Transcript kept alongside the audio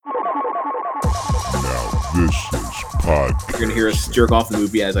This is podcast. You're gonna hear us jerk off the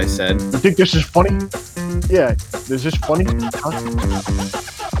movie, as I said. You think this is funny? Yeah, is this funny?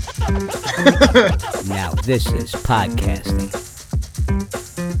 Now this is podcasting.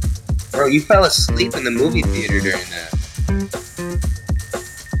 Bro, you fell asleep in the movie theater during that.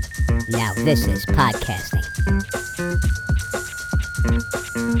 Now this is podcasting.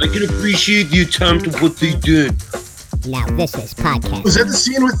 I can appreciate the attempt of what they did. Now this is podcasting. Was that the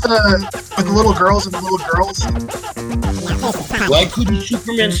scene with the little girls and the little girls? Why couldn't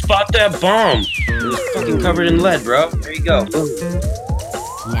Superman spot that bomb? It was fucking covered in lead, bro. There you go.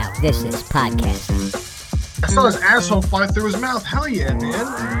 Now this is podcasting. I saw his asshole fly through his mouth. Hell yeah, man.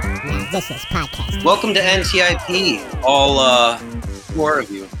 Now this is podcasting. Welcome to NTIP, all 4 of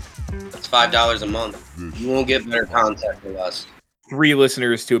you. It's $5 a month. You won't get better content with us. 3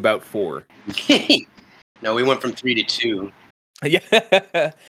 listeners to about 4. No, we went from 3 to 2.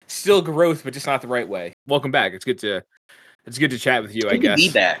 Yeah, still growth, but just not the right way. Welcome back. It's good to chat with you. I guess Be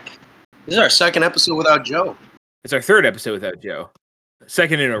back. This is our second episode without Joe. it's our 3rd episode without Joe.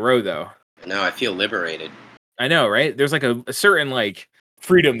 2nd in a row, though. Now I feel liberated. I know, right? There's like a certain like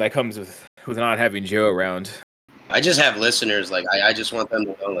freedom that comes with not having Joe around. I just have listeners. Like I just want them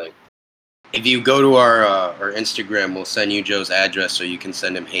to know. Like, if you go to our Instagram, we'll send you Joe's address so you can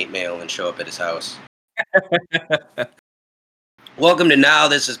send him hate mail and show up at his house. Welcome to Now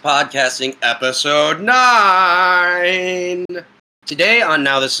This Is Podcasting, episode 9. Today on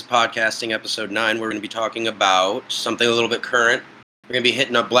Now This Is Podcasting, episode 9, we're going to be talking about something a little bit current. We're going to be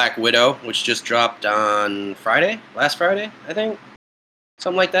hitting up Black Widow, which just dropped on last Friday, I think.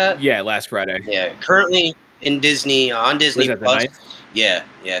 Something like that. Yeah, last Friday. Yeah, currently in Disney, on Disney Was that the Plus. ninth? Yeah,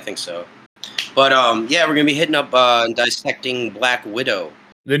 I think so. But yeah, we're going to be hitting up and dissecting Black Widow.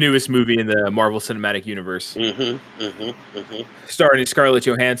 The newest movie in the Marvel Cinematic Universe. Mm-hmm. Starring Scarlett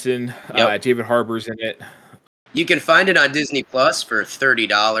Johansson. Yep. David Harbour's in it. You can find it on Disney Plus for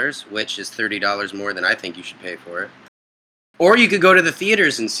 $30, which is $30 more than I think you should pay for it. Or you could go to the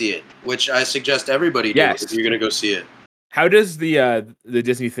theaters and see it, which I suggest everybody do Yes. if you're going to go see it. How does the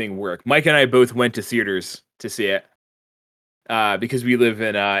Disney thing work? Mike and I both went to theaters to see it because we live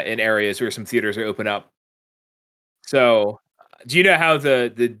in areas where some theaters are open up. So, do you know how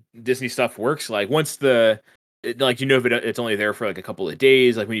the Disney stuff works? Like, once it's only there for like a couple of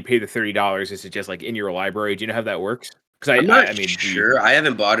days. Like, when you pay the $30, is it just like in your library? Do you know how that works? Because I'm not sure. I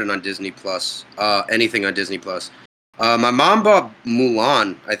haven't bought it on Disney Plus. Anything on Disney Plus. My mom bought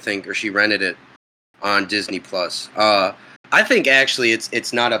Mulan, I think, or she rented it on Disney Plus. I think actually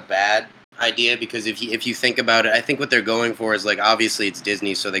it's not a bad idea because if you think about it, I think what they're going for is like obviously it's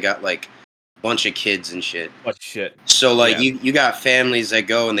Disney, so they got like a bunch of kids and shit. Bunch of shit. So like Yeah. you got families that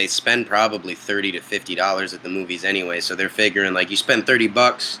go and they spend probably $30 to $50 at the movies anyway. So they're figuring like you spend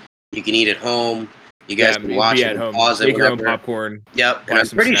 $30, you can eat at home. You guys can watch be it at home. pause it Make your own whenever. popcorn. Yep, and buy I'm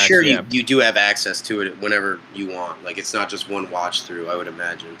some pretty snacks, sure yeah. you do have access to it whenever you want. Like, it's not just one watch through, I would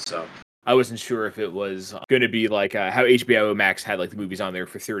imagine. So, I wasn't sure if it was going to be like how HBO Max had like the movies on there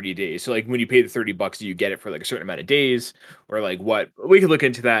for 30 days. So like when you pay the $30, do you get it for like a certain amount of days or like what? We could look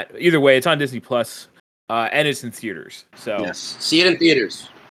into that. Either way, it's on Disney Plus and it's in theaters. So yes, see it in theaters.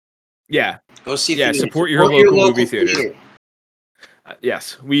 yeah, Go see. yeah. theaters. Support your local movie theater. theater.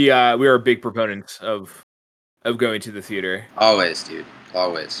 Yes, we are big proponents of going to the theater. Always, dude.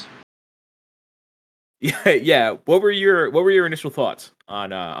 Always. Yeah. What were your initial thoughts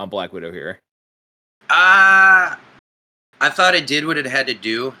on Black Widow here? I thought it did what it had to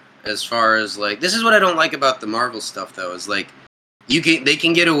do. As far as like, this is what I don't like about the Marvel stuff, though. Is like, they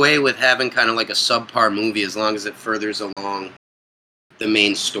can get away with having kind of like a subpar movie as long as it furthers along the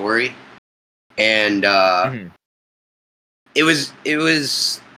main story. And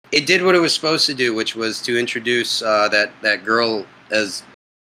it did what it was supposed to do, which was to introduce that girl as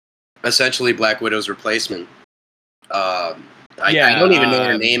essentially Black Widow's replacement. I don't even know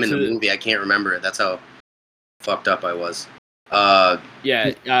her name in the movie. I can't remember it. That's how fucked up I was. Yelena.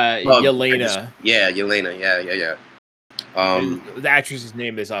 Yeah, Yelena. Yeah. The actress's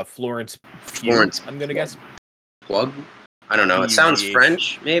name is Florence Pugh, Florence. I'm gonna guess. Plug? I don't know. It sounds P-U-G-H.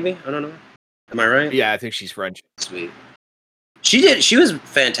 French, maybe. I don't know. Am I right? Yeah, I think she's French. Sweet. She was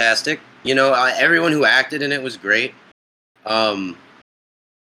fantastic. You know, everyone who acted in it was great. I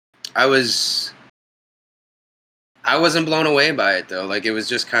wasn't blown away by it though. Like, it was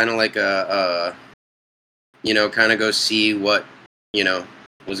just kind of like kind of go see what,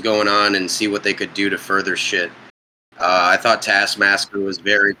 was going on and see what they could do to further shit. I thought Taskmaster was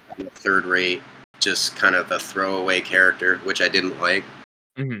very third rate, just kind of a throwaway character, which I didn't like.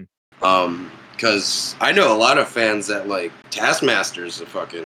 Mm-hmm. Because I know a lot of fans that like Taskmaster's a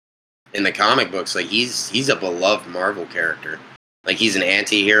fucking in the comic books, like he's a beloved Marvel character. Like he's an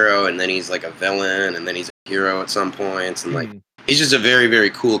anti-hero, and then he's like a villain, and then he's a hero at some points, and like he's just a very, very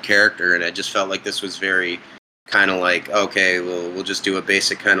cool character. And I just felt like this was very kind of like, okay, we'll just do a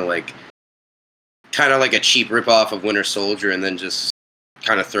basic kind of like a cheap ripoff of Winter Soldier, and then just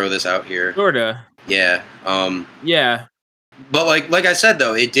kind of throw this out here. Sorta. Yeah. Yeah. But like I said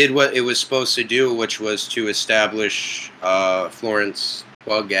though, it did what it was supposed to do, which was to establish Florence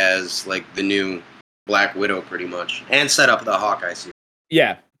Pugh as like the new Black Widow, pretty much, and set up the Hawkeye series.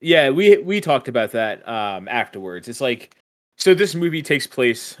 Yeah. We talked about that afterwards. It's like, so this movie takes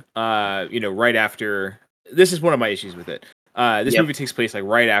place, right after. This is one of my issues with it. This movie takes place like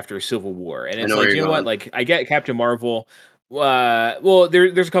right after Civil War, and it's like, you know what? Like, I get Captain Marvel. Well,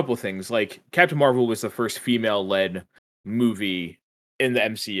 there's a couple of things. Like, Captain Marvel was the first female-led movie in the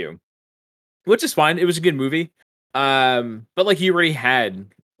MCU, which is fine. It was a good movie. But like, you already had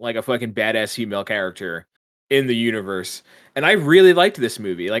like a fucking badass female character in the universe, and I really liked this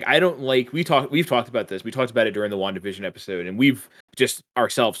movie. Like, I don't like we've talked about this. We talked about it during the WandaVision episode, and we've just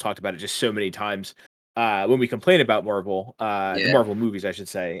ourselves talked about it just so many times when we complain about Marvel, the Marvel movies, I should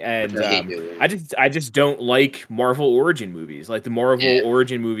say. And I just don't like Marvel origin movies. Like, the Marvel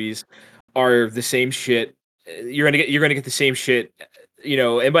origin movies are the same shit. You're gonna get the same shit,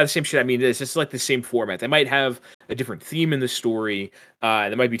 and by the same shit I mean it's just like the same format. They might have a different theme in the story.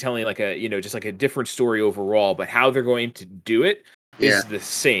 They might be telling like a just like a different story overall, but how they're going to do it is the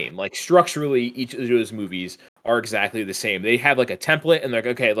same. Like, structurally, each of those movies are exactly the same. They have like a template, and they're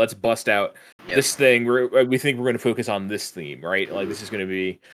like, okay, let's bust out this thing. We think we're going to focus on this theme, right? Like, this is going to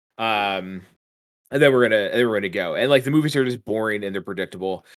be, and then we're gonna go. And like, the movies are just boring and they're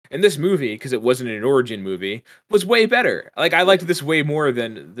predictable. And this movie, because it wasn't an origin movie, was way better. Like, I liked this way more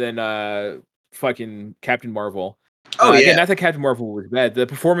than fucking Captain Marvel. Again, not that Captain Marvel was bad. The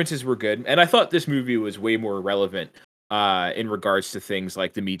performances were good, and I thought this movie was way more relevant in regards to things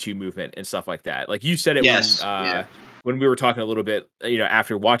like the Me Too movement and stuff like that. Like, you said it when we were talking a little bit,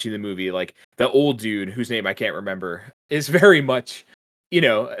 after watching the movie, like, the old dude whose name I can't remember is very much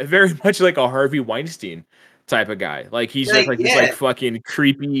like a Harvey Weinstein type of guy. Like, he's just like this like fucking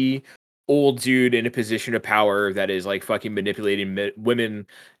creepy old dude in a position of power that is like fucking manipulating women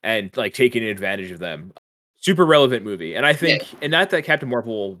and like taking advantage of them. Super relevant movie. And I think, and not that Captain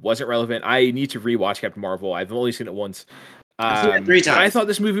Marvel wasn't relevant. I need to rewatch Captain Marvel. I've only seen it once. I've seen it 3 times. I thought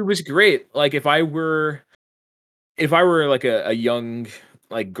this movie was great. Like, if I were like a young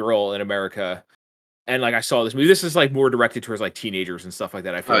like girl in America, and like I saw this movie, this is like more directed towards like teenagers and stuff like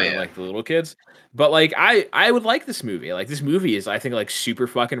that. I feel like the little kids, but like I would like this movie. Like, this movie is, I think, like super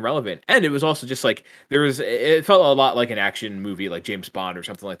fucking relevant, and it was also just like it felt a lot like an action movie, like James Bond or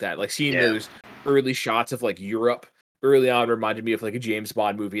something like that. Like, seeing those early shots of like Europe early on reminded me of like a James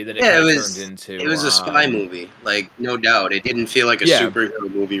Bond movie. Then it was a spy movie, like, no doubt. It didn't feel like a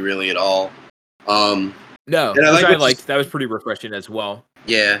superhero movie really at all. No, which I liked. That was pretty refreshing as well.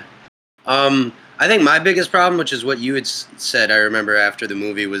 Yeah. I think my biggest problem, which is what you had said, I remember after the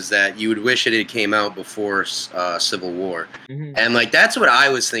movie, was that you would wish it had came out before Civil War. Mm-hmm. And like, that's what I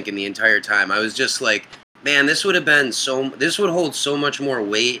was thinking the entire time. I was just like, man, this would hold so much more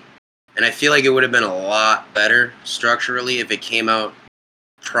weight. And I feel like it would have been a lot better structurally if it came out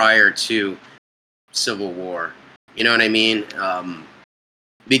prior to Civil War. You know what I mean?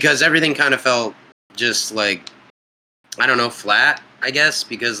 Because everything kind of felt just like, I don't know, flat, I guess,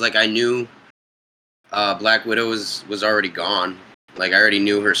 because like, I knew Black Widow was already gone. Like, I already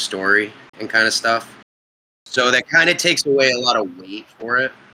knew her story and kind of stuff. So that kind of takes away a lot of weight for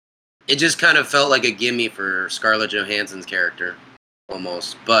it. It just kind of felt like a gimme for Scarlett Johansson's character,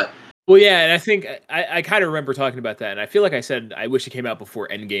 almost. But well, yeah, and I think I kind of remember talking about that, and I feel like I said I wish it came out before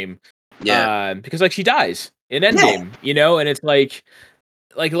Endgame. Yeah, because like, she dies in Endgame, and it's like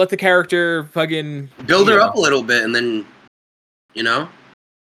let the character fucking build her up a little bit, and then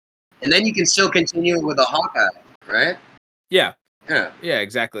and then you can still continue with a Hawkeye, right? Yeah,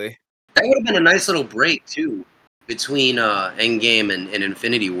 exactly. That would have been a nice little break too between Endgame and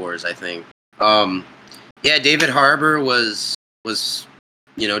Infinity Wars, I think. David Harbour was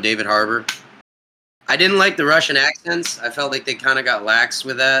David Harbour. I didn't like the Russian accents. I felt like they kind of got lax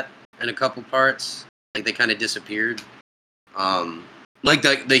with that in a couple parts. Like, they kind of disappeared. Like,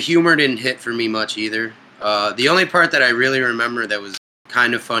 the humor didn't hit for me much either. The only part that I really remember that was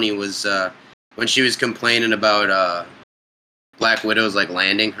kind of funny was when she was complaining about Black Widow's like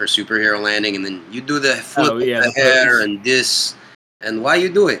landing, her superhero landing, and then you do the flip of the hair and this, and why you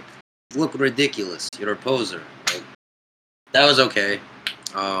do it? You look ridiculous. You're a poser. Like, that was okay.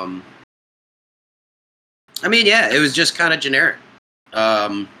 I mean, yeah, it was just kind of generic.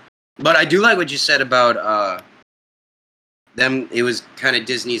 But I do like what you said about them. It was kind of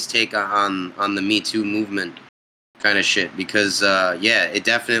Disney's take on the Me Too movement kind of shit because yeah, it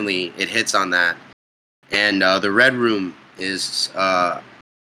definitely it hits on that. And the Red Room is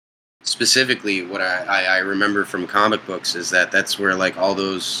specifically what I remember from comic books is that's where like all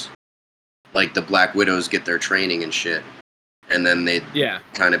those like the Black Widows get their training and shit, and then they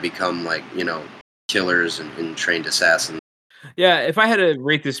kind of become like killers and trained assassins. Yeah, if I had to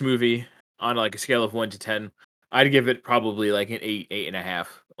rate this movie on like a scale of 1 to 10, I'd give it probably like an 8, 8.5.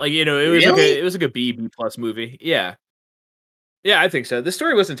 Like it was like a B plus movie. Yeah, I think so. The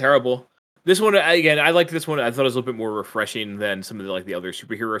story wasn't terrible. This one again, I liked this one. I thought it was a little bit more refreshing than some of the other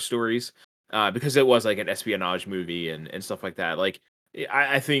superhero stories, because it was like an espionage movie and stuff like that. Like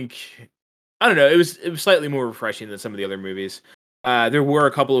I think I don't know. It was slightly more refreshing than some of the other movies. There were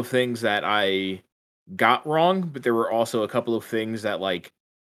a couple of things that I got wrong, but there were also a couple of things that like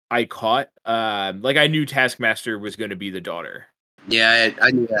I caught. Like I knew Taskmaster was going to be the daughter. Yeah,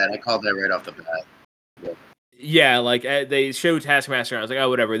 I knew that. I called that right off the bat. Yeah, like they showed Taskmaster, and I was like, oh,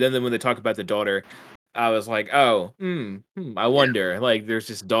 whatever. Then when they talk about the daughter, I was like, oh, I wonder. Like, there's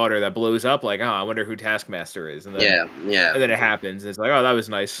this daughter that blows up. Like, oh, I wonder who Taskmaster is. And then, yeah. And then it happens. It's like, oh, that was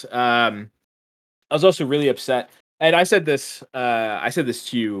nice. I was also really upset, and I said this to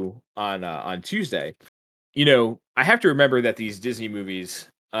you on Tuesday. I have to remember that these Disney movies,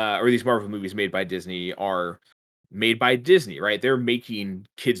 or these Marvel movies made by Disney, are made by Disney, right? They're making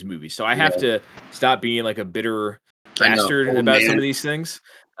kids movies, so I have to stop being like a bitter bastard about some of these things.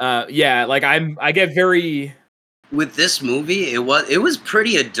 Like I get very with this movie. It was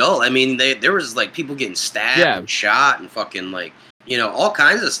pretty adult. I mean, there was like people getting stabbed and shot and fucking like all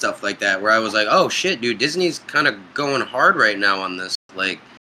kinds of stuff like that. Where I was like, oh shit, dude, Disney's kind of going hard right now on this. Like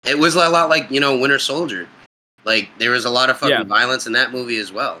it was a lot like Winter Soldier. Like there was a lot of fucking violence in that movie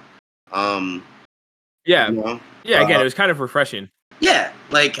as well. Again, it was kind of refreshing. Yeah,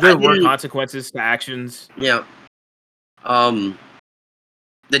 like there were consequences to actions. Yeah.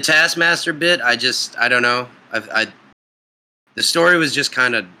 The Taskmaster bit, I don't know. The story was just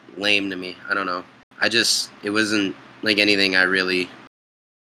kind of lame to me. I don't know. It wasn't like anything I don't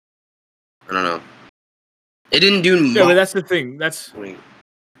know. It didn't do much. No, but that's the thing.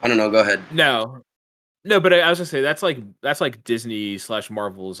 I don't know. Go ahead. No, but I was gonna say that's like Disney /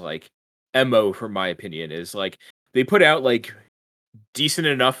 Marvel's like MO, from my opinion, is like they put out like decent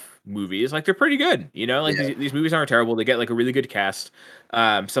enough movies, like they're pretty good, these movies aren't terrible. They get like a really good cast,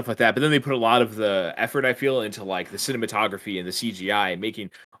 stuff like that, but then they put a lot of the effort, I feel, into like the cinematography and the CGI and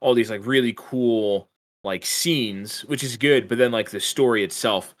making all these like really cool like scenes, which is good, but then like the story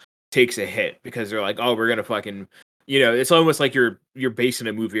itself takes a hit because they're like, oh, we're gonna fucking it's almost like you're basing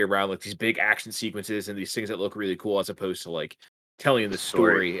a movie around like these big action sequences and these things that look really cool, as opposed to like telling the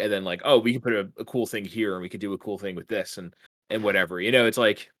story and then like, oh, we can put a cool thing here and we could do a cool thing with this and whatever, it's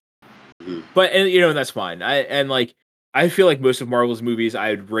like, but and that's fine. I feel like most of Marvel's movies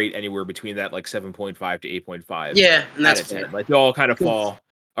I'd rate anywhere between that like 7.5 to 8.5. Yeah, and that's fair. Like they all kind of fall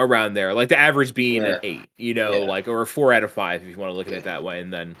around there, like the average being an 8, like, or a 4 out of 5 if you want to look at it that way.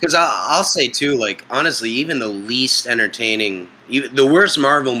 And then because I'll say too, like honestly, even the least entertaining, even the worst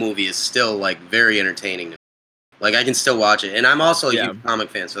Marvel movie is still like very entertaining. Like I can still watch it, and I'm also a huge comic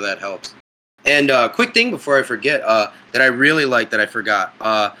fan, so that helps. And quick thing before I forget, that I really like that I forgot,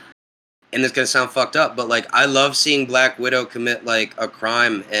 and it's gonna sound fucked up, but like I love seeing Black Widow commit like a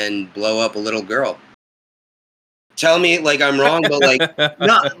crime and blow up a little girl. Tell me like I'm wrong, but like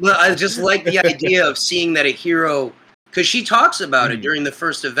no, but I just like the idea of seeing that a hero, because she talks about it during the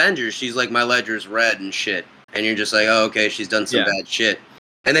first Avengers. She's like, my ledger's red and shit, and you're just like, oh okay, she's done some bad shit.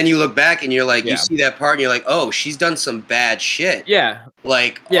 And then you look back and you're like, you see that part and you're like, oh, she's done some bad shit. Yeah.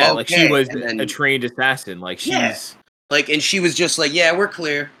 Like, like she was a trained assassin. Like she's like, and she was just like, yeah, we're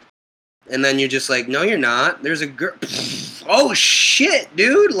clear. And then you're just like, no, you're not. There's a girl. Oh shit,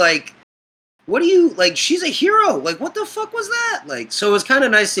 dude. Like, what do you like? She's a hero. Like, what the fuck was that? Like, so it was kind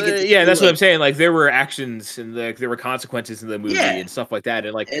of nice to get. That's what I'm saying. Like, there were actions and there were consequences in the movie and stuff like that.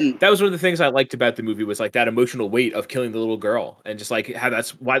 And that was one of the things I liked about the movie, was like that emotional weight of killing the little girl, and just like how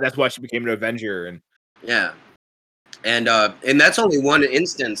that's why she became an Avenger. And and that's only one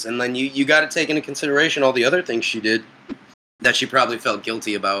instance. And then you got to take into consideration all the other things she did that she probably felt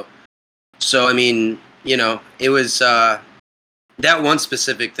guilty about. So I mean, it was. That one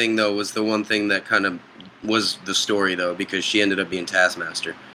specific thing, though, was the one thing that kind of was the story, though, because she ended up being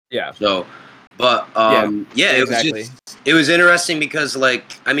Taskmaster. Yeah. So, but, exactly. It was interesting because, like,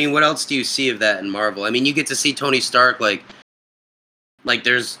 I mean, what else do you see of that in Marvel? I mean, you get to see Tony Stark, like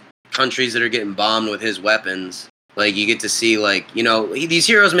there's countries that are getting bombed with his weapons, Like you get to see like these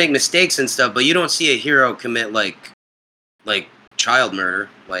heroes make mistakes and stuff, but you don't see a hero commit like child murder,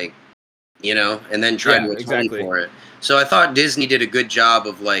 like and then try Yeah, to atone exactly. for it. So I thought Disney did a good job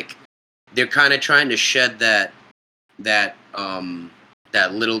of like they're kind of trying to shed that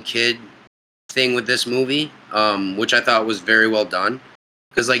little kid thing with this movie, which I thought was very well done.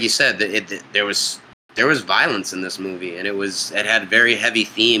 Because like you said, there was violence in this movie, and it had very heavy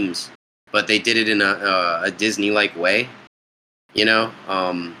themes, but they did it in a Disney-like way, Yeah,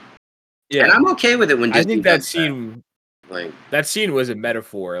 and I'm okay with it when I Disney think that does that. scene Like, was a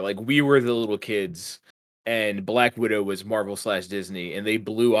metaphor. Like we were the little kids, and Black Widow was Marvel/Disney, and they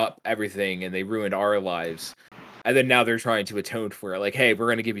blew up everything and they ruined our lives. And then now they're trying to atone for it. Like, hey, we're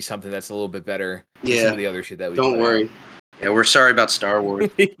gonna give you something that's a little bit better than some yeah, of the other shit that we don't put out. worry. Yeah, we're sorry about Star Wars.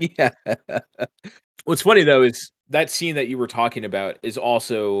 Yeah. What's funny though is that scene that you were talking about is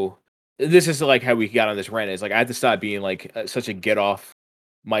also this is like how we got on this rant. Is like I had to stop being like such a get off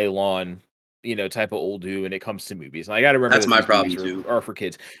my lawn, type of old dude when it comes to movies. And I got to remember That's that my these problem movies too. are for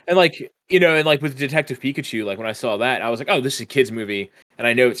kids. And like and like with Detective Pikachu, like when I saw that, I was like, oh, this is a kids movie, and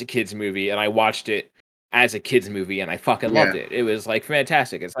I know it's a kids movie, and I watched it as a kids movie, and I fucking loved Yeah, it. It was like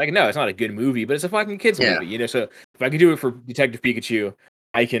fantastic. It's like no, it's not a good movie, but it's a fucking kids yeah. movie. So if I can do it for Detective Pikachu,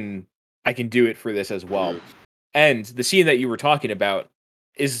 I can do it for this as well. Mhm. And the scene that you were talking about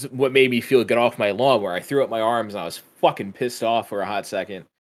is what made me feel get off my lawn, where I threw up my arms and I was fucking pissed off for a hot second.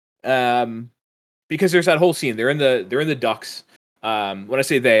 Because there's that whole scene. They're in the ducks. When I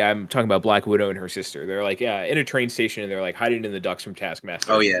say they, I'm talking about Black Widow and her sister. They're like in a train station and they're like hiding in the ducks from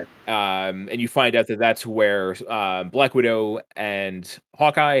Taskmaster. Oh yeah. And you find out that that's where Black Widow and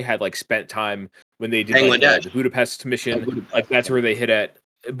Hawkeye had like spent time when they did like Bangladesh. the Budapest mission. Budapest, Like that's where they hit at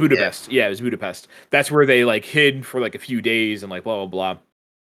Budapest. Yeah, it was Budapest. That's where they like hid for like a few days and like blah blah blah.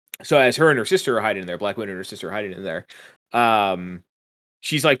 So as her and her sister are hiding in there, Black Widow and her sister are hiding in there.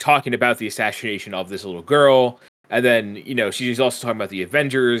 She's like talking about the assassination of this little girl. And then, she's also talking about the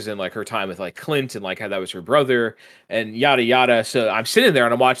Avengers and like her time with like Clint and like how that was her brother and yada yada. So I'm sitting there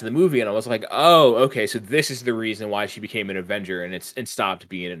and I'm watching the movie and I was like, oh, okay, so this is the reason why she became an Avenger and stopped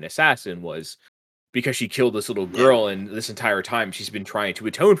being an assassin was because she killed this little girl, and this entire time she's been trying to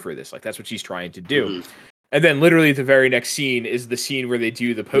atone for this. Like that's what she's trying to do. Mhm. And then literally the very next scene is the scene where they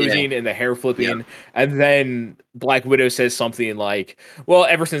do the posing and the hair flipping. And then Black Widow says something like, well,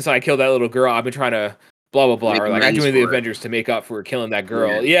 ever since I killed that little girl, I've been trying to blah, blah, blah. Make Or like, I'm amends doing the for it. Avengers to make up for killing that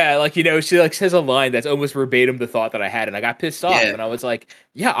girl. Yeah. Like, she like says a line that's almost verbatim the thought that I had. And I got pissed off. Yeah. And I was like,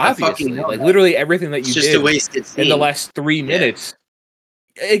 yeah, I fucking obviously. know Like that. literally everything that It's you just did a wasted scene. in the last 3 minutes.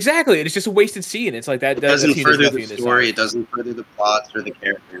 Exactly. And it's just a wasted scene. It's like that. It doesn't scene does further nothing the in story. itself. It doesn't further the plots or the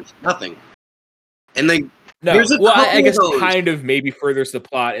characters. Nothing. And like, No, there's a well, I couple guess of those kind of maybe furthers the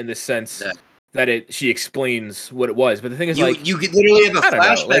plot in the sense that she explains what it was. But the thing is, like, you could literally have a I don't know,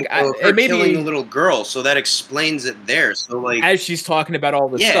 flashback like, of her it made killing me the little girl, so that explains it there. So like, as she's talking about all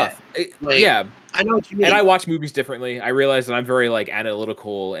this Yeah, stuff. like, Yeah, I know what you mean. and I watch movies differently. I realize that I'm very like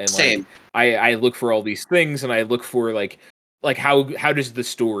analytical and like Same. I look for all these things and I look for like how does the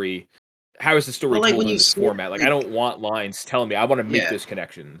story. How is the story Well, like, told when in you this see, format? Like, I don't want lines telling me. I want to make Yeah. those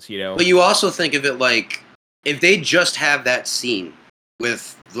connections. But you also think of it like, if they just have that scene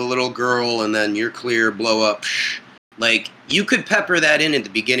with the little girl and then you're clear, blow up, like you could pepper that in at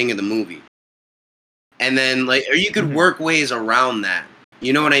the beginning of the movie, and then like, or you could work ways around that.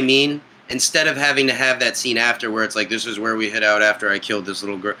 You know what I mean? Instead of having to have that scene after where it's like, this is where we hit out after I killed this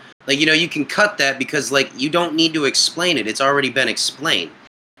little girl. Like, you can cut that because like you don't need to explain it. It's already been explained.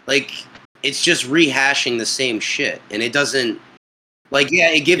 Like, it's just rehashing the same shit, and it doesn't. Like,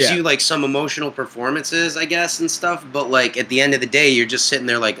 yeah, it gives you like some emotional performances, I guess, and stuff. But like at the end of the day, you're just sitting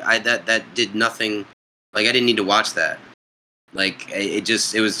there like, that did nothing. Like, I didn't need to watch that. Like, it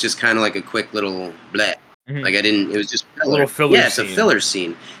was just kind of like a quick little bleh. Like, I didn't. It was just a little filler. Yeah, it's a filler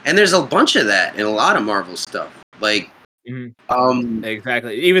scene, and there's a bunch of that in a lot of Marvel stuff. Like,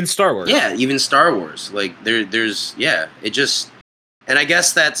 exactly. Even Star Wars. Yeah, even Star Wars. Like, there's it just, and I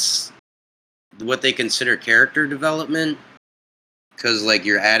guess that's what they consider character development. Because like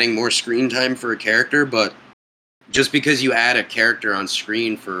you're adding more screen time for a character, but just because you add a character on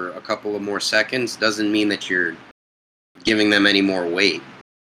screen for a couple of more seconds doesn't mean that you're giving them any more weight.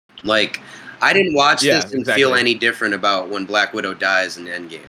 Like, I didn't watch this and feel any different about when Black Widow dies in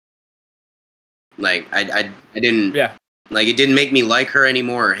Endgame. Like, I didn't. Yeah. Like, it didn't make me like her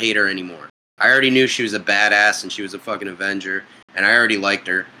anymore or hate her anymore. I already knew she was a badass and she was a fucking Avenger, and I already liked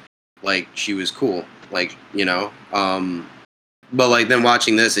her. Like, she was cool. Like, But like then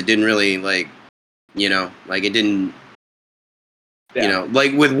watching this, it didn't really like, like it didn't. You Yeah. know,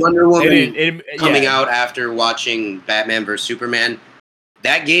 like with Wonder Woman coming yeah. out after watching Batman vs Superman,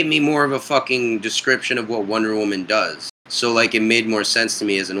 that gave me more of a fucking description of what Wonder Woman does. So like it made more sense to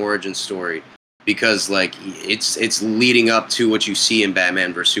me as an origin story because like it's leading up to what you see in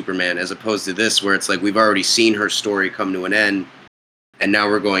Batman vs Superman as opposed to this where it's like we've already seen her story come to an end and now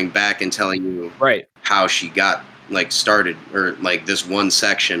we're going back and telling you Right. how she got like started or like this one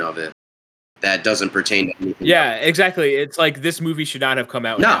section of it that doesn't pertain to anything. Yeah, exactly. It's like this movie should not have come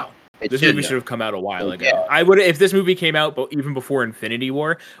out now. This movie should have come out a while ago. Yeah. I would, if this movie came out even before Infinity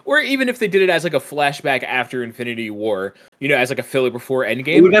War, or even if they did it as like a flashback after Infinity War, you know, as like a filler before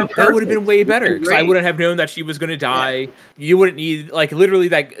Endgame, that would have been way better. Because I wouldn't have known that she was going to die. Yeah. You wouldn't need like literally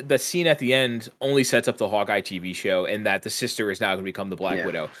that the scene at the end only sets up the Hawkeye TV show and that the sister is now going to become the Black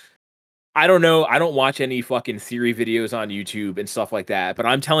Widow. I don't know. I don't watch any fucking theory videos on YouTube and stuff like that. But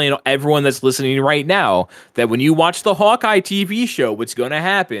I'm telling everyone that's listening right now that when you watch the Hawkeye TV show, what's going to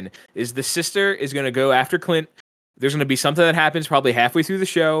happen is the sister is going to go after Clint. There's going to be something that happens probably halfway through the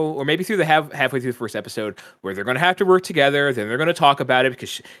show or maybe through the halfway through the first episode where they're going to have to work together. Then they're going to talk about it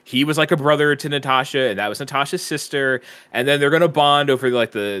because he was like a brother to Natasha and that was Natasha's sister. And then they're going to bond over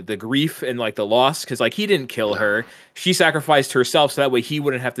like the grief and like the loss because like he didn't kill her. She sacrificed herself so that way he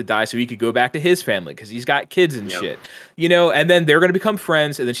wouldn't have to die so he could go back to his family because he's got kids and shit. You know, and then they're going to become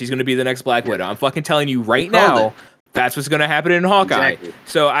friends and then she's going to be the next Black Widow. I'm fucking telling you right now. That's what's going to happen in Hawkeye. Exactly.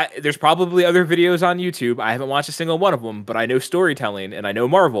 So there's probably other videos on YouTube. I haven't watched a single one of them, but I know storytelling and I know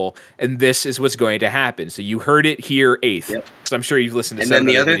Marvel, and this is what's going to happen. So you heard it here eighth. Because I'm sure you've listened to some and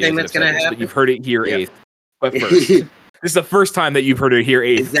then the other thing that's going to happen, but you've heard it here eighth. But first, this is the first time that you've heard it here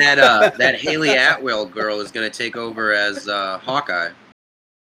eighth. Is that that Haley Atwell girl is going to take over as Hawkeye?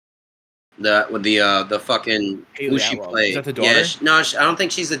 The fucking Haley who she Atwell. plays? Is that the daughter? Yeah, I don't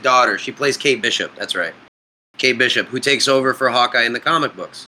think she's the daughter. She plays Kate Bishop. That's right. Kate Bishop, who takes over for Hawkeye in the comic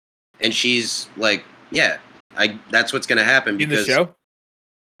books, and she's like, that's what's gonna happen because in the show.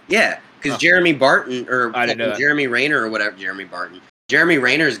 Yeah, because Jeremy Barton or Jeremy Rayner or whatever, Jeremy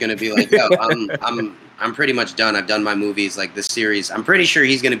Rayner is gonna be like, yo, I'm pretty much done. I've done my movies, like this series. I'm pretty sure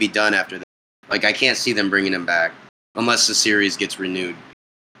he's gonna be done after this. Like I can't see them bringing him back unless the series gets renewed.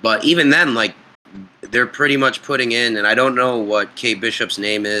 But even then, like they're pretty much putting in, and I don't know what Kate Bishop's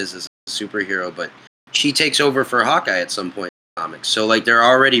name is as a superhero, but she takes over for Hawkeye at some point in the comics. So, like, they're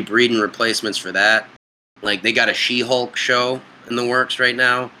already breeding replacements for that. Like, they got a She-Hulk show in the works right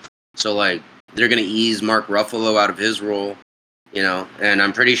now. So, like, they're going to ease Mark Ruffalo out of his role, you know. And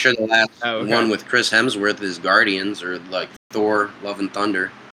I'm pretty sure the last one with Chris Hemsworth is Guardians or, like, Thor, Love and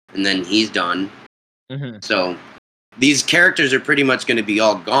Thunder. And then he's done. Mm-hmm. So, these characters are pretty much going to be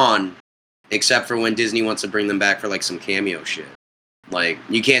all gone, except for when Disney wants to bring them back for, like, some cameo shit. Like,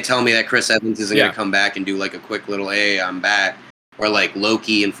 you can't tell me that Chris Evans isn't going to come back and do, like, a quick little, hey, I'm back. Or, like,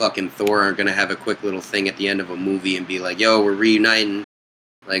 Loki and fucking Thor are going to have a quick little thing at the end of a movie and be like, yo, we're reuniting.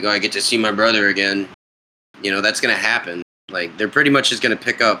 Like, oh, I get to see my brother again. You know, that's going to happen. Like, they're pretty much just going to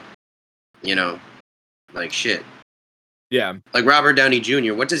pick up, you know, like, shit. Yeah. Like, Robert Downey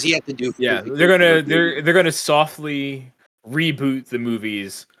Jr., what does he have to do? Yeah, they're gonna softly reboot the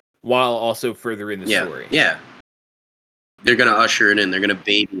movies while also furthering the story. Yeah. They're going to usher it in. They're going to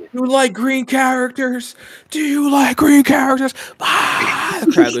baby it. You like green characters? Do you like green characters?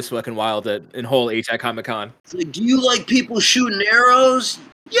 The crowd goes fucking wild in whole H at Comic Con. It's like, do you like people shooting arrows?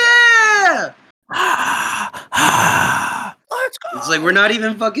 Yeah! Let's go! It's like, we're not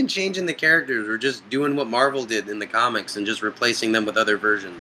even fucking changing the characters. We're just doing what Marvel did in the comics and just replacing them with other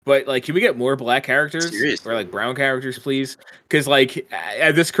versions. But, like, can we get more black characters? Seriously. Or, like, brown characters, please? Because, like,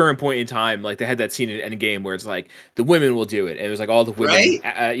 at this current point in time, like, they had that scene in Endgame where it's, like, the women will do it. And it was, like, all the women,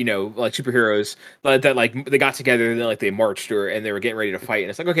 you know, like, superheroes that, like, they got together and then, like, they marched and they were getting ready to fight.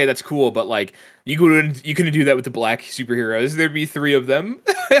 And it's like, okay, that's cool. But, like, you couldn't do that with the black superheroes. There'd be 3 of them.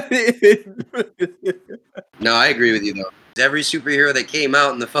 No, I agree with you, though. Every superhero that came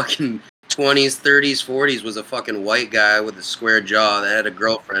out in the fucking 20s, 30s, 40s was a fucking white guy with a square jaw that had a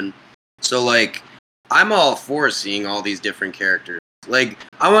girlfriend. So, like, I'm all for seeing all these different characters. Like,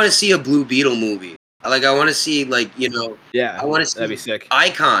 I want to see a Blue Beetle movie. Like, I want to see, like, you know... Yeah, I want to see that'd be sick.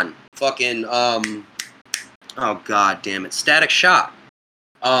 Icon. Fucking, oh, god damn it. Static Shock.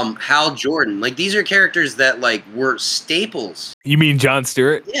 Hal Jordan. Like, these are characters that, like, were staples. You mean Jon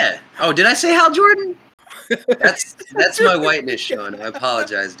Stewart? Yeah. Oh, did I say Hal Jordan? That's my whiteness, Sean. I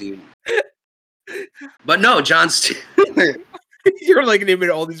apologize, dude. But no, Jon Stewart. You're like naming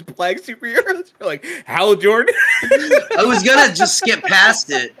all these black superheroes. You're like Hal Jordan. I was gonna just skip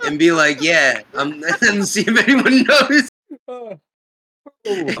past it and be like, yeah, and see if anyone knows. Oh,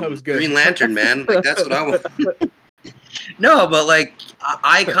 that was good. Green Lantern, man. Like, that's what I want. No, but like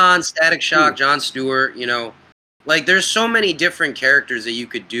Icon, Static Shock, Jon Stewart, like there's so many different characters that you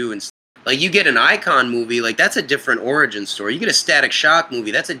could do, and like you get an Icon movie, like that's a different origin story. You get a Static Shock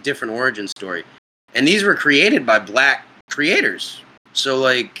movie, that's a different origin story, and these were created by black creators. So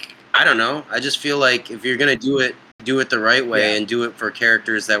like I don't know, I just feel like if you're gonna do it the right way and do it for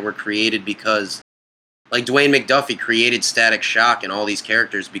characters that were created because, like Dwayne McDuffie created Static Shock and all these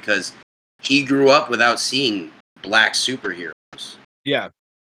characters because he grew up without seeing black superheroes. Yeah.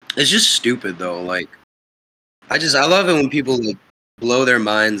 It's just stupid though. Like I love it when people like blow their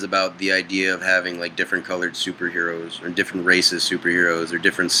minds about the idea of having like different colored superheroes or different races superheroes or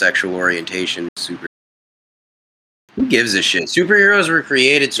different sexual orientation superheroes. Who gives a shit? Superheroes were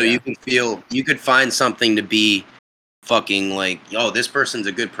created so you could find something to be fucking like, oh, this person's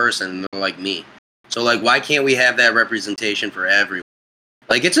a good person and they're like me. So like why can't we have that representation for everyone?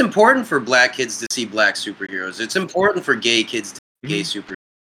 Like it's important for black kids to see black superheroes. It's important for gay kids to see gay superheroes.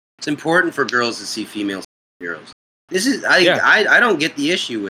 It's important for girls to see female superheroes. This is I don't get the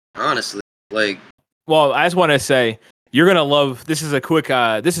issue with it, honestly. Like, well, I just want to say you're gonna love. This is a quick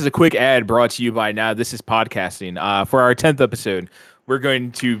ad brought to you by Now This Is Podcasting. For our 10th episode, we're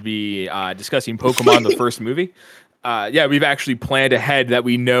going to be discussing Pokemon the first movie. We've actually planned ahead that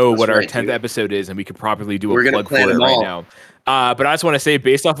we know what our 10th episode is, and we could probably do a plug for it right now. But I just want to say,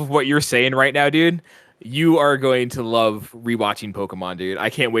 based off of what you're saying right now, dude, you are going to love rewatching Pokemon, dude. I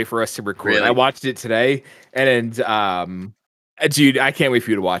can't wait for us to record. Really? I watched it today, and dude, I can't wait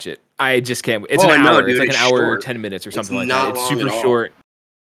for you to watch it. I just can't. It's an hour. Dude, it's like an hour or 10 minutes or something like that. It's super short.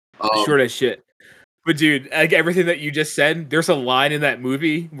 Short as shit. But dude, like everything that you just said, there's a line in that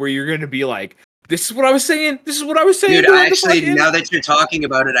movie where you're going to be like, this is what I was saying. This is what I was saying. Dude, actually, now that you're talking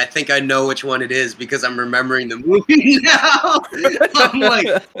about it, I think I know which one it is because I'm remembering the movie now. I'm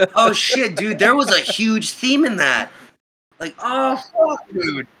like, oh shit, dude, there was a huge theme in that. Like, oh fuck,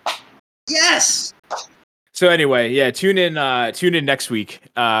 dude. Yes. So anyway, tune in next week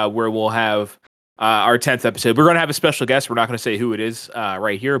where we'll have our 10th episode. We're going to have a special guest. We're not going to say who it is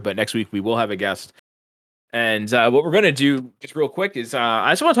right here, but next week we will have a guest. And what we're going to do just real quick is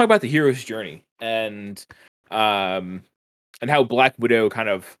I just want to talk about the hero's journey and how Black Widow kind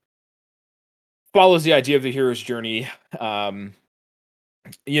of follows the idea of the hero's journey, and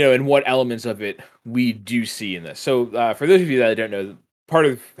what elements of it we do see in this. So for those of you that don't know, part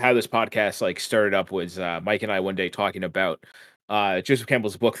of how this podcast like started up was Mike and I one day talking about Joseph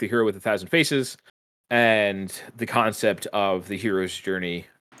Campbell's book, The Hero with 1,000 Faces, and the concept of the hero's journey.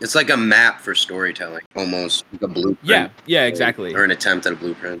 It's like a map for storytelling, almost like a blueprint. Yeah, exactly. Or an attempt at a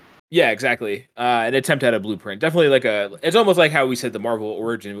blueprint. Yeah, exactly. An attempt at a blueprint. Definitely it's almost like how we said the Marvel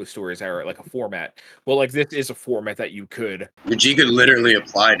origin stories are like a format. Well, like this is a format that you could literally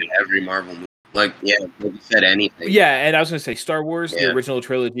apply to every Marvel movie. Like you said, anything. Yeah, and I was going to say Star Wars, the original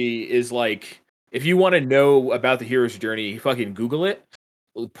trilogy is like, if you want to know about the hero's journey, fucking Google it.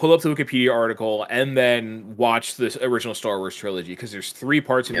 Pull up the Wikipedia article and then watch this original Star Wars trilogy because there's 3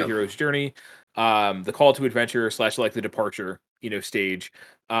 parts of the hero's journey: the call to adventure / like the departure, stage,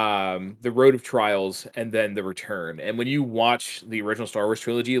 the road of trials, and then the return. And when you watch the original Star Wars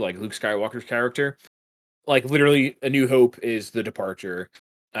trilogy, like Luke Skywalker's character, like literally, A New Hope is the departure,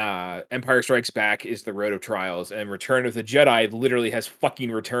 Empire Strikes Back is the road of trials, and Return of the Jedi literally has fucking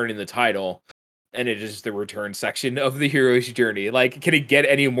return in the title. And it is the return section of the hero's journey. Like, can it get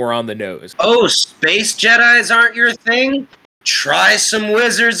any more on the nose? Oh, space Jedis aren't your thing? Try some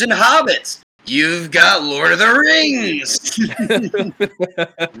wizards and hobbits. You've got Lord of the Rings.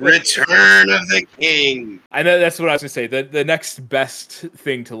 Return of the King. I know that's what I was gonna say. The next best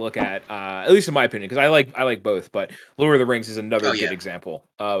thing to look at least in my opinion, because I like both, but Lord of the Rings is another good example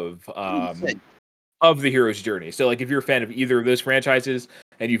of the hero's journey. So like if you're a fan of either of those franchises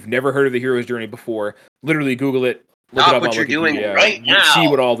and you've never heard of the hero's journey before, literally Google it, look it up what on you're doing Wikipedia, right now. See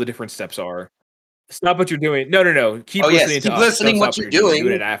what all the different steps are. Stop what you're doing. No. Keep listening to us. Keep listening what you're doing.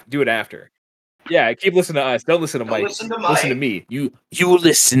 Do it after. Yeah, keep listening to us. Don't listen to Mike. Listen to me. You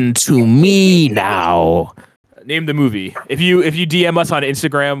listen to me now. Name the movie. If you DM us on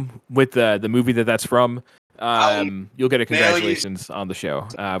Instagram with the movie that's from, you'll get a congratulations on the show.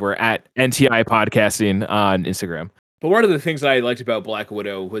 We're at NTI Podcasting on Instagram. But one of the things that I liked about Black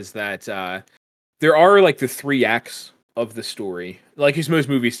Widow was that there are like the 3 acts of the story. Like his most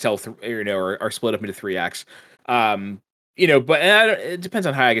movies tell, are split up into 3 acts. But it depends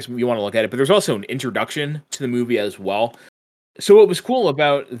on how I guess you want to look at it. But there's also an introduction to the movie as well. So what was cool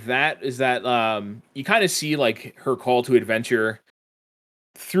about that is that you kind of see like her call to adventure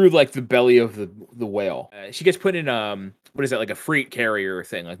through like the belly of the whale. She gets put in like a freight carrier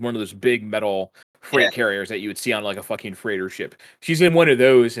thing, like one of those big metal freight carriers that you would see on like a fucking freighter ship. She's in one of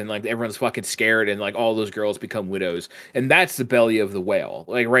those, and like everyone's fucking scared, and like all those girls become widows, and that's the belly of the whale.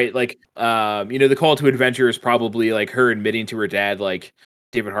 Like right, like the call to adventure is probably like her admitting to her dad, like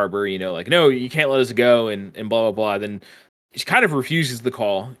David Harbour, like no, you can't let us go, and blah blah blah. Then she kind of refuses the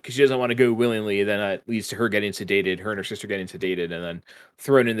call because she doesn't want to go willingly. Then that leads to her getting sedated, her and her sister getting sedated, and then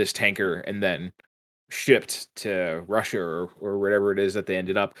thrown in this tanker, and then shipped to Russia or whatever it is that they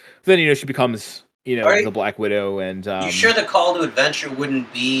ended up. Then she becomes Right. the Black Widow, and You sure the call to adventure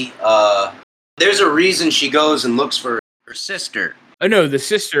wouldn't be? There's a reason she goes and looks for her sister. oh no, the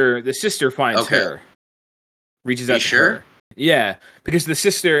sister finds Okay. her, reaches out You to sure? her. Yeah, because the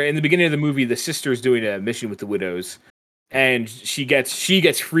sister in the beginning of the movie, the sister is doing a mission with the widows, and she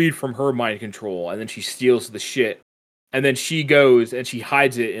gets freed from her mind control, and then she steals the shit, and then she goes and she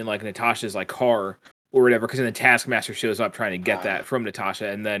hides it in like Natasha's like car or whatever, because then the Taskmaster shows up trying to get that from Natasha,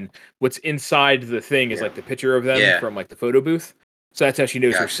 and then what's inside the thing is like the picture of them Yeah. from like the photo booth. So that's how she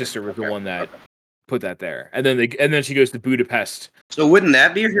knows her Gotcha. sister was the Okay. one that put that there, and then she goes to Budapest. So wouldn't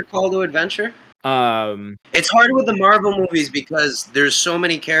that be her call to adventure? It's hard with the Marvel movies because there's so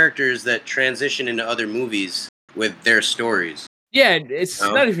many characters that transition into other movies with their stories. Yeah, it's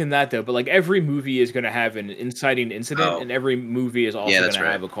No? not even that though, but like every movie is going to have an inciting incident, Oh. and every movie is also Yeah, going that's to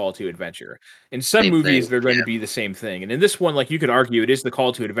right. have a call to adventure. In some Same movies, thing, they're going yeah. to be the same thing, and in this one, like you could argue, it is the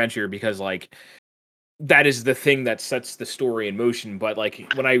call to adventure because like that is the thing that sets the story in motion. But like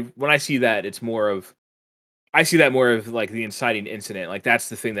when I see that, it's more of I see that more of like the inciting incident. Like that's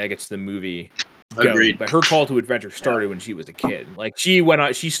the thing that gets the movie going. Agreed. But her call to adventure started when she was a kid. Like she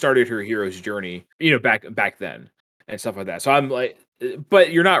started her hero's journey, back then and stuff like that. So I'm like,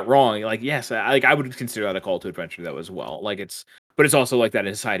 but you're not wrong. Like yes, I would consider that a call to adventure though as well. Like but it's also like that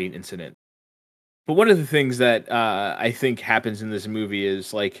inciting incident. But one of the things that I think happens in this movie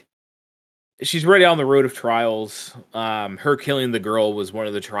is like she's right down the road of trials. Her killing the girl was one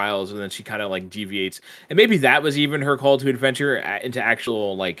of the trials, and then she kind of like deviates, and maybe that was even her call to adventure into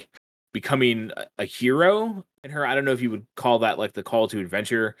actual like becoming a hero. And her, I don't know if you would call that like the call to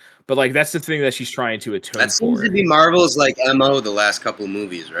adventure, but like that's the thing that she's trying to atone That seems for. to be Marvel's like MO the last couple of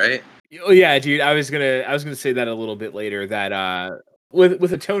movies, right? Oh yeah, dude. I was gonna say that a little bit later. That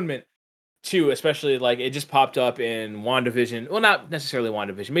with atonement too, especially like it just popped up in WandaVision. Well, not necessarily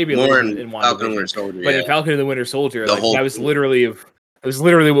WandaVision, maybe a More little bit in in Falcon and Winter WandaVision, Soldier, but in yeah. Falcon and the Winter Soldier, The like whole that was thing. literally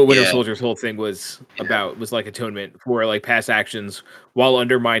what Winter Yeah. Soldier's whole thing was Yeah. about. Was like atonement for like past actions while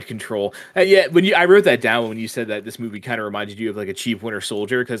under mind control. And yeah, I wrote that down when you said that this movie kind of reminded you of like a cheap Winter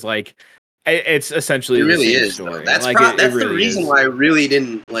Soldier, because like it's essentially It the really same is. story. Though. That's like that's really the reason is. why I really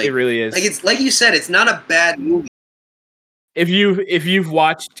didn't like. It really is. Like it's like you said, it's not a bad movie. If you've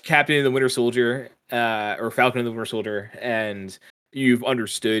watched Captain and the Winter Soldier or Falcon and the Winter Soldier, and you've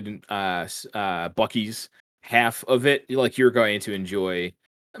understood Bucky's half of it, like you're going to enjoy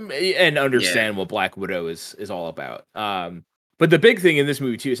and understand what Black Widow is all about. But the big thing in this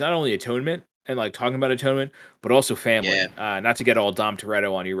movie too is not only atonement and like talking about atonement, but also family. Yeah. Not to get all Dom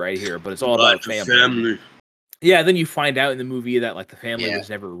Toretto on you right here, but it's all about Like family. Yeah, then you find out in the movie that like the family was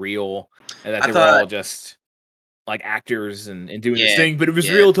never real, and that I they were all thought- just like actors and doing this Yeah, thing, but it was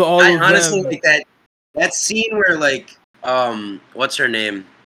yeah. real to all I of honestly them. like that scene where like what's her name?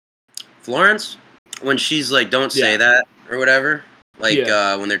 Florence? When she's like, don't say Yeah. that or whatever. Like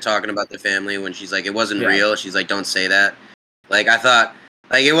Yeah. when they're talking about the family, when she's like, it wasn't Yeah. real, she's like, don't say that. Like I thought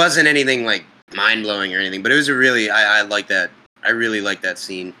like it wasn't anything like mind blowing or anything, but it was a really I like that. I really like that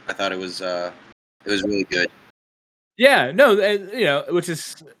scene. I thought it was really good. Yeah, no, which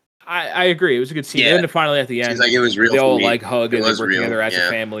is I agree. It was a good scene. Yeah. And then finally at the end, She's like, it was real. they for all me. like hug It and they was work real, together as a yeah.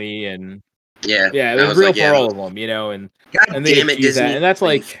 family, and Yeah. yeah, it I was real like, for yeah, all of them, and God and they damn it, achieved Disney. that, and that's you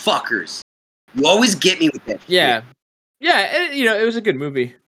like fuckers. You always get me with that. yeah, it was a good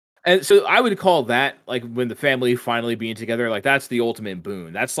movie. And so I would call that like when the family finally being together, like that's the ultimate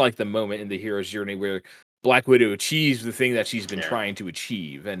boon. That's like the moment in the hero's journey where Black Widow achieves the thing that she's been Yeah. trying to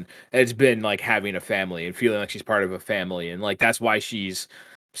achieve, and it's been like having a family and feeling like she's part of a family, and like that's why she's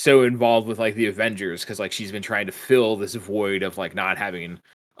so involved with like the Avengers, because like she's been trying to fill this void of like not having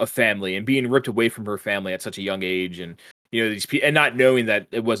a family and being ripped away from her family at such a young age, and these people, and not knowing that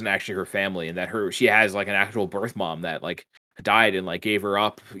it wasn't actually her family, and that she has like an actual birth mom that like died and like gave her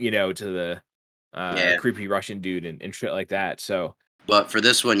up to the creepy Russian dude and shit like that. So But for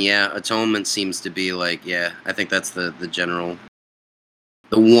this one, yeah, atonement seems to be like, yeah, I think that's the general,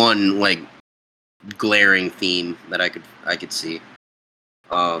 the one like glaring theme that I could see.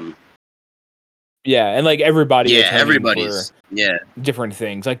 yeah, and like everybody Yeah, atoning everybody's for yeah, different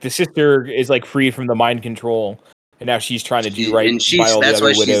things. Like the sister is like freed from the mind control, and now she's trying to do She- right and she's- by all the that's other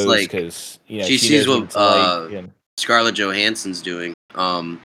why she's, widows like- because she she sees knows what what, it's like. And Scarlett Johansson's doing,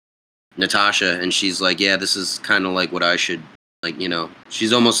 Natasha, and she's like, yeah, this is kind of like what I should, like,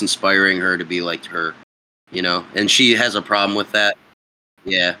 she's almost inspiring her to be like her, and she has a problem with that.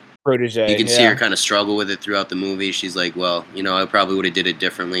 Yeah, protege. you can see her kind of struggle with it throughout the movie. She's like, well, I probably would have did it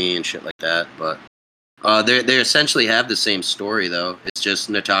differently and shit like that, but they essentially have the same story though. It's just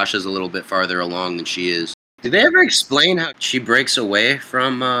Natasha's a little bit farther along than she is. Did they ever explain how she breaks away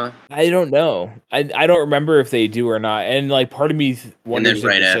from? I don't know. I don't remember if they do or not. And like part of me wonders if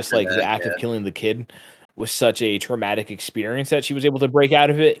right it's just after like the that, act yeah. of killing the kid was such a traumatic experience that she was able to break out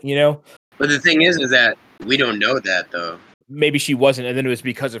of it, But the thing is that we don't know that though. Maybe she wasn't, and then it was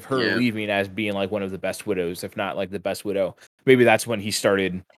because of her Yeah. leaving as being like one of the best widows, if not like the best widow. Maybe that's when he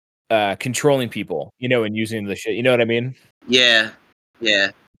started controlling people, and using the shit. You know what I mean? Yeah.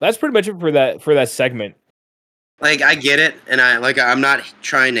 That's pretty much it for that segment. Like I get it, and I'm not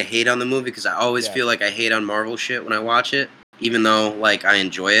trying to hate on the movie because I always Yeah. feel like I hate on Marvel shit when I watch it, even though like I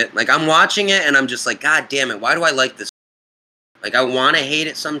enjoy it. Like I'm watching it and I'm just like, God damn it, why do I like this? Like I want to hate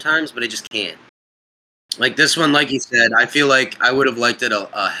it sometimes, but I just can't. Like this one, like you said, I feel like I would have liked it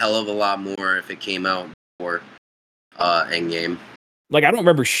a hell of a lot more if it came out before Endgame. Like I don't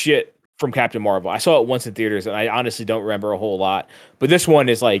remember shit from Captain Marvel. I saw it once in theaters, and I honestly don't remember a whole lot. But this one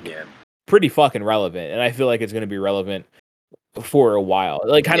is like Yeah. pretty fucking relevant, and I feel like it's going to be relevant for a while.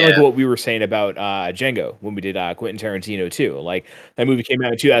 Like kind of like Yeah. what we were saying about Django when we did Quentin Tarantino too. Like that movie came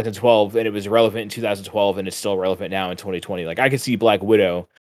out in 2012, and it was relevant in 2012, and it's still relevant now in 2020. Like I could see Black Widow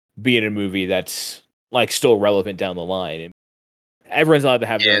being a movie that's like still relevant down the line. And everyone's allowed to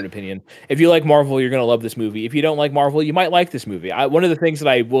have their Yeah. own opinion. If you like Marvel, you're going to love this movie. If you don't like Marvel, you might like this movie. One of the things that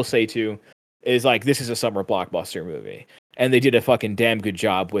I will say too is like this is a summer blockbuster movie. And they did a fucking damn good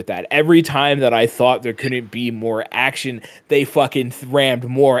job with that. Every time that I thought there couldn't be more action, they fucking rammed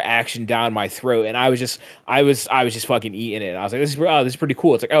more action down my throat. And I was just fucking eating it. I was like, this is pretty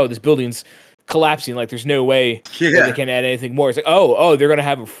cool. It's like, oh, this building's collapsing. Like, there's no way that they Yeah. can add anything more. It's like, oh, they're gonna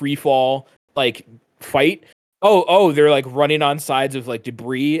have a free fall like fight. Oh, they're like running on sides of like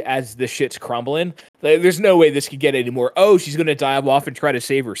debris as the shit's crumbling. Like, there's no way this could get any more. Oh, she's gonna dive off and try to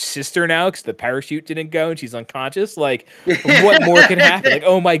save her sister now because the parachute didn't go and she's unconscious. Like, what more can happen? Like,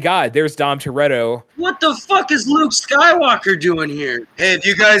 oh my god, there's Dom Toretto. What the fuck is Luke Skywalker doing here? Hey, have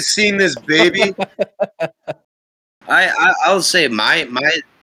you guys seen this baby? I'll say my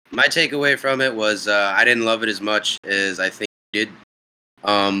takeaway from it was I didn't love it as much as I think you did.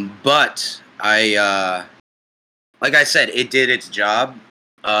 But I like I said, it did its job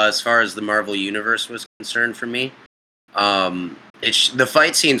as far as the Marvel universe was concerned for me. The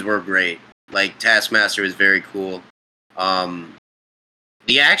fight scenes were great. Like Taskmaster was very cool.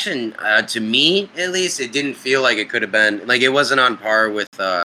 The action, to me at least, it didn't feel like it could have been like it wasn't on par with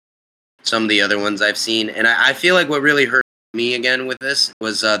some of the other ones I've seen. And I feel like what really hurt me again with this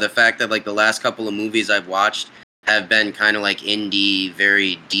was the fact that like the last couple of movies I've watched have been kind of like indie,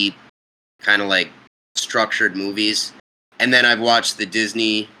 very deep, kind of like structured movies. And then I've watched the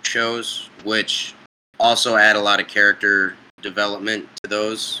Disney shows, which also add a lot of character development to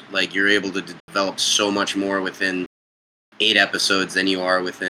those. Like you're able to develop so much more within 8 episodes than you are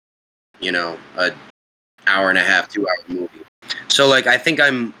within, a hour and a half, 2 hour movie. So like I think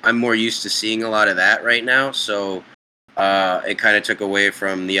I'm more used to seeing a lot of that right now. So it kind of took away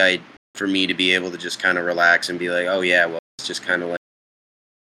from for me to be able to just kind of relax and be like, oh yeah, well it's just kind of like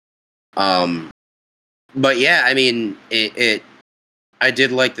but yeah, I mean I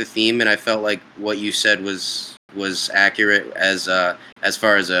did like the theme, and I felt like what you said was accurate as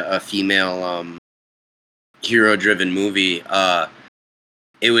far as a female hero driven movie.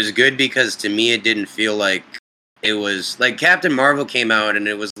 It was good because to me it didn't feel like it was like Captain Marvel came out and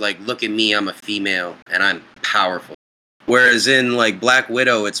it was like, look at me, I'm a female and I'm powerful. Whereas in like Black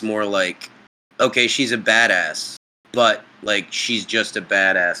Widow, it's more like, okay, she's a badass, but like she's just a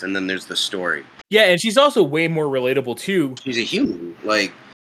badass, and then there's the story. Yeah, and she's also way more relatable too. She's a human. Like,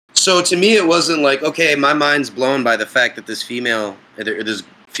 so to me, it wasn't like, okay, my mind's blown by the fact that this female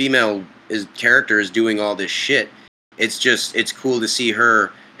character is doing all this shit. It's cool to see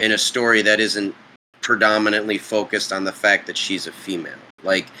her in a story that isn't predominantly focused on the fact that she's a female.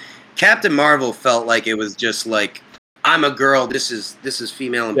 Like Captain Marvel felt like it was just like, I'm a girl. This is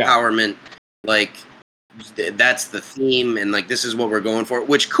female empowerment. Yeah. Like that's the theme, and like this is what we're going for.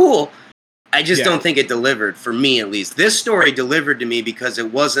 Which cool. I just don't think it delivered, for me at least. This story delivered to me because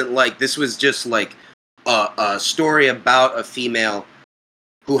it wasn't like, this was just like a story about a female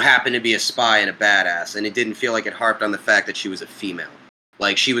who happened to be a spy and a badass, and it didn't feel like it harped on the fact that she was a female.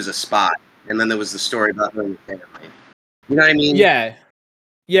 Like, she was a spy. and then there was the story about her and the family. You know what I mean? Yeah.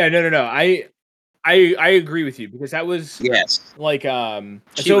 Yeah, no. I agree with you because that was Yes. like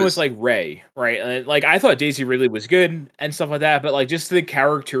it's She almost was. like Ray, right? And like I thought Daisy Ridley was good and stuff like that, but like just the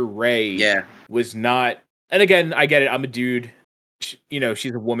character Ray Yeah. was not. And again, I get it. I'm a dude.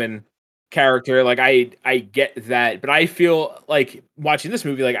 She's a woman character. Like I get that, but I feel like watching this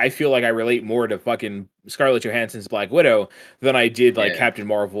movie, like I feel like I relate more to fucking Scarlett Johansson's Black Widow than I did like Yeah. Captain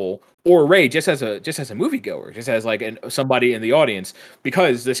Marvel or Ray, just as a moviegoer, just as like somebody in the audience,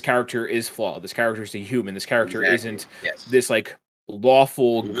 because this character is flawed. This character is a human. This character Exactly. isn't Yes. this like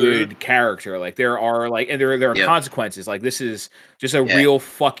lawful Mhm. good character. Like there are like and there are Yep. consequences. Like this is just a Yeah. real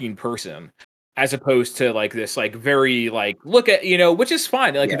fucking person. As opposed to like this like very like look at which is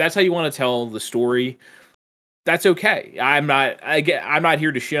fine. Like Yeah. if that's how you want to tell the story, that's okay. I'm not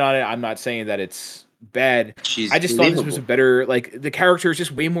here to shit on it. I'm not saying that it's bad. She's I just thought this was believable. a better like the character is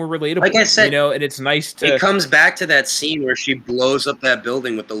just way more relatable. Like I said, and it's nice to It comes back to that scene where she blows up that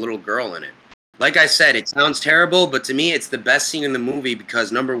building with the little girl in it. Like I said, it sounds terrible, but to me, it's the best scene in the movie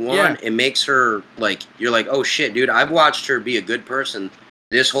because number one, Yeah. it makes her like, you're like, oh shit, dude, I've watched her be a good person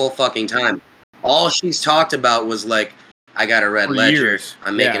this whole fucking time. All she's talked about was like, I got a red For ledger, years.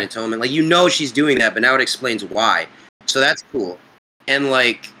 I'm making Yeah. atonement. Like, she's doing that, but now it explains why. So that's cool. And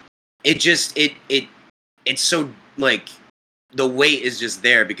like, it just, it's so like, the weight is just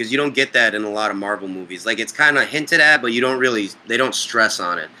there because you don't get that in a lot of Marvel movies. Like it's kind of hinted at, but they don't stress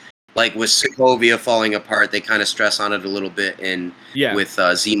on it. Like with Sokovia falling apart, they kind of stress on it a little bit, and Yeah. with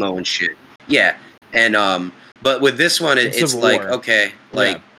Zemo and shit. Yeah, and but with this one, In it's Civil like War. okay,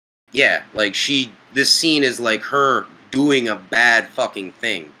 like yeah, like this scene is like her doing a bad fucking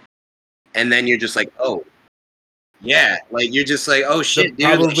thing, and then you're just like, oh. Yeah, like you're just like, oh shit, dude.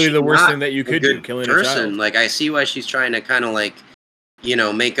 Probably like, she's the worst not thing that you a could do, good killing a person. child. Like I see why she's trying to kind of like,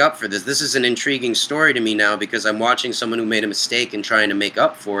 make up for this. This is an intriguing story to me now because I'm watching someone who made a mistake and trying to make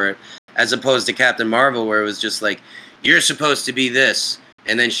up for it, as opposed to Captain Marvel, where it was just like, you're supposed to be this,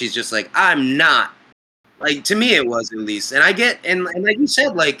 and then she's just like, I'm not. Like to me, it was at least, and I get, and like you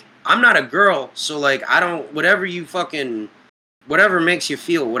said, like I'm not a girl, so like I don't, whatever makes you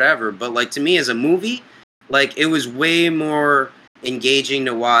feel, whatever. But like to me, as a movie, like it was way more engaging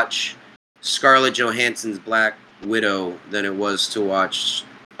to watch Scarlett Johansson's Black Widow than it was to watch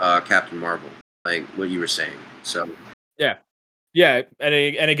Captain Marvel, like what you were saying. So Yeah,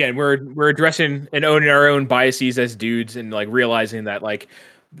 and again, we're addressing and owning our own biases as dudes, and like realizing that like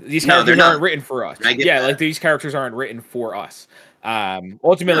these No, they're characters aren't not. written for us. I get Yeah, that. like these characters aren't written for us.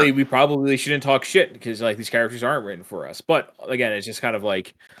 Ultimately, No. we probably shouldn't talk shit because like these characters aren't written for us. But again, it's just kind of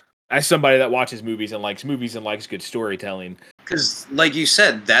like as somebody that watches movies and likes good storytelling. Because, like you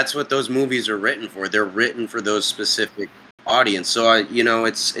said, that's what those movies are written for. They're written for those specific audience. So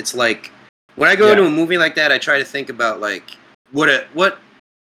it's like when I go to a movie like that, I try to think about like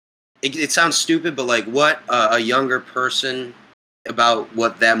it sounds stupid, but like what a younger person about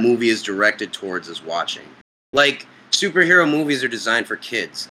what that movie is directed towards is watching. Like superhero movies are designed for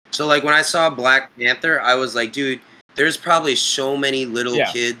kids. So like when I saw Black Panther, I was like, dude, there's probably so many little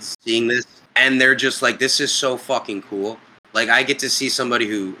kids seeing this, and they're just like, this is so fucking cool. Like I get to see somebody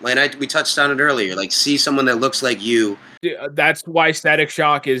who, we touched on it earlier, like see someone that looks like you. That's why Static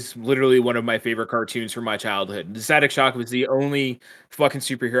Shock is literally one of my favorite cartoons from my childhood. Static Shock was the only fucking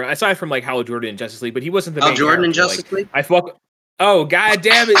superhero aside from like Hal Jordan in Justice League, but he wasn't the Hal main Jordan in character. Justice League? Oh god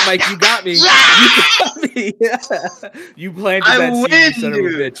damn it, Mike! You got me. You got me. You planted that seed, you son of a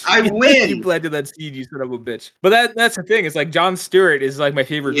bitch. I win. You planted that seed, you son of a bitch. But that's the thing. It's like John Stewart is like my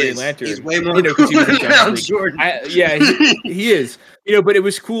favorite Green Lantern. He's way more 'cause he was in cool than Justice Hal League. Jordan. He is. But it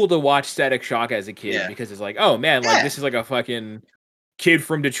was cool to watch Static Shock as a kid because it's like, oh man, like this is like a fucking kid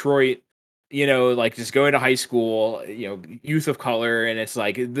from Detroit. Like just going to high school. Youth of color, and it's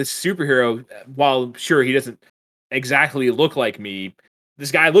like this superhero. While sure he doesn't exactly look like me,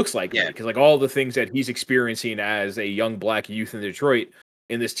 this guy looks like me because like all the things that he's experiencing as a young black youth in Detroit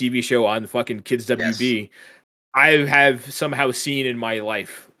in this TV show on fucking Kids WB, I have somehow seen in my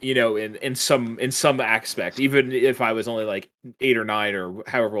life, in some aspect, even if I was only like 8 or 9 or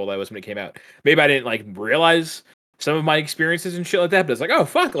however old I was when it came out. Maybe I didn't like realize some of my experiences and shit like that, but it's like, oh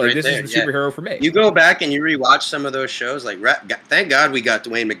fuck, like this is the superhero for me. You go back and you rewatch some of those shows, like thank God we got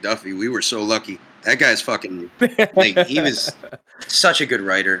Dwayne McDuffie. We were so lucky. That guy's fucking like he was such a good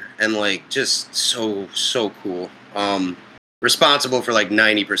writer and like just so cool. Responsible for like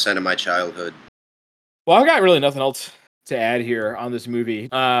 90% of my childhood. Well, I've got really nothing else to add here on this movie.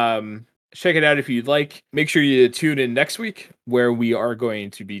 Check it out if you'd like. Make sure you tune in next week where we are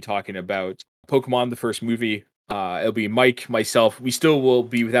going to be talking about Pokemon, the first movie It'll be Mike, myself. We still will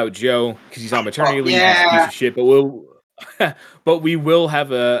be without Joe because he's on maternity leave. He's a piece yeah. of shit, but we will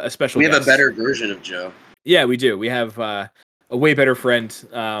have a special. We have a guest. better version of Joe. Yeah, we do. We have a way better friend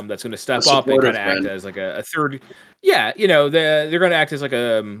that's going to step up and kind of act as like a third. Yeah, they're going to act as like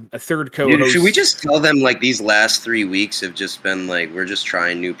a third co-host. Dude, should we just tell them like these last 3 weeks have just been like we're just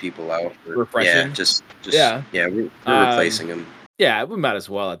trying new people out? Refreshing. Yeah, just Yeah. we're replacing them. Yeah, we might as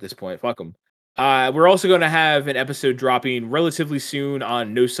well at this point. Fuck them. We're also going to have an episode dropping relatively soon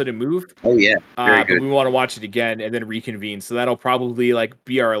on No Sudden Move. Oh yeah, very But good. we want to watch it again and then reconvene. So that'll probably like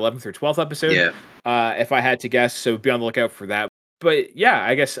be our 11th or 12th episode. Yeah, If I had to guess. So be on the lookout for that. But yeah,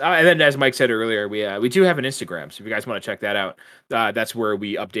 I guess. And then as Mike said earlier, we do have an Instagram. So if you guys want to check that out, that's where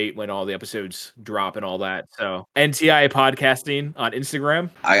we update when all the episodes drop and all that. So NTI Podcasting on Instagram.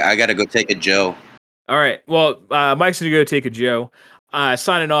 I gotta go take a Joe. All right. Well, Mike's going to go take a Joe.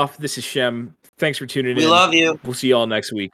 Signing off. This is Shem. Thanks for tuning in. We love you. We'll see y'all next week.